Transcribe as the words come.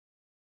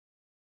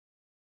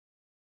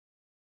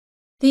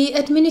The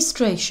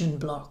administration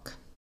block.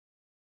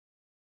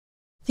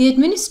 The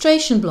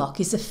administration block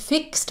is a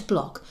fixed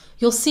block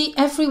you'll see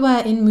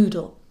everywhere in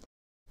Moodle.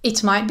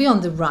 It might be on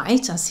the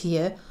right, as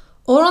here,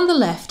 or on the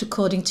left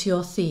according to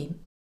your theme.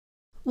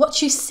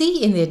 What you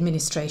see in the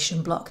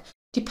administration block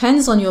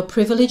depends on your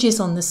privileges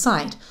on the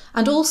site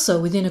and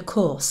also within a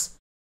course.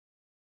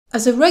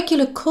 As a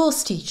regular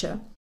course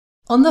teacher,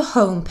 on the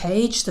home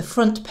page, the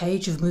front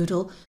page of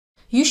Moodle,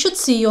 you should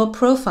see your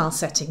profile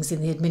settings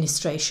in the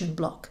administration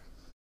block.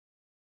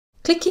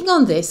 Clicking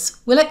on this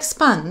will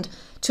expand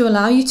to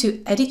allow you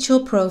to edit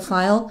your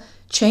profile,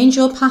 change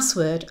your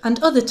password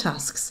and other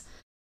tasks.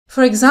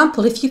 For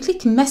example, if you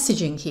click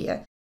messaging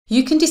here,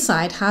 you can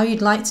decide how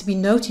you'd like to be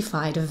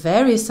notified of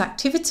various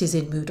activities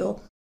in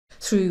Moodle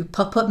through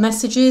pop-up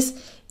messages,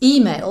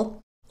 email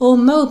or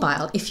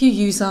mobile if you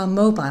use our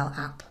mobile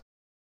app.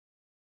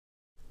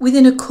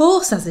 Within a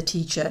course as a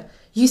teacher,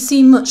 you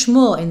see much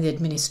more in the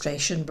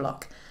administration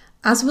block,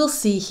 as we'll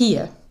see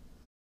here.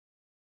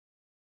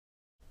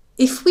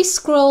 If we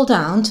scroll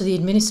down to the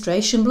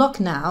administration block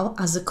now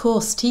as a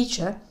course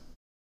teacher,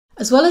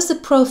 as well as the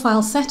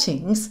profile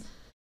settings,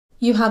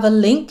 you have a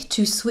link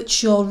to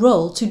switch your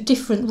role to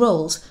different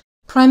roles,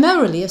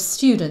 primarily a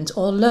student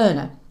or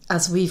learner,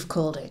 as we've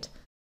called it.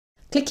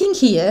 Clicking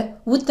here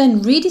would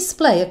then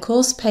redisplay a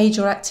course page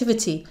or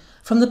activity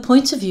from the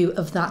point of view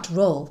of that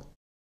role.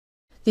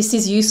 This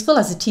is useful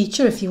as a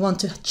teacher if you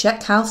want to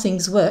check how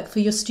things work for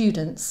your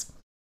students.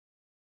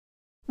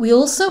 We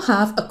also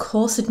have a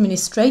course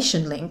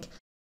administration link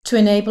to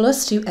enable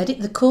us to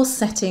edit the course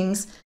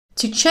settings,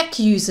 to check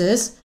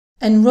users,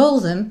 enrol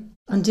them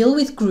and deal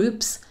with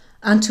groups,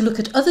 and to look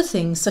at other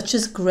things such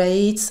as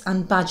grades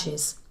and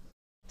badges.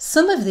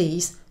 Some of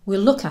these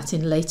we'll look at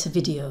in later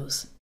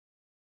videos.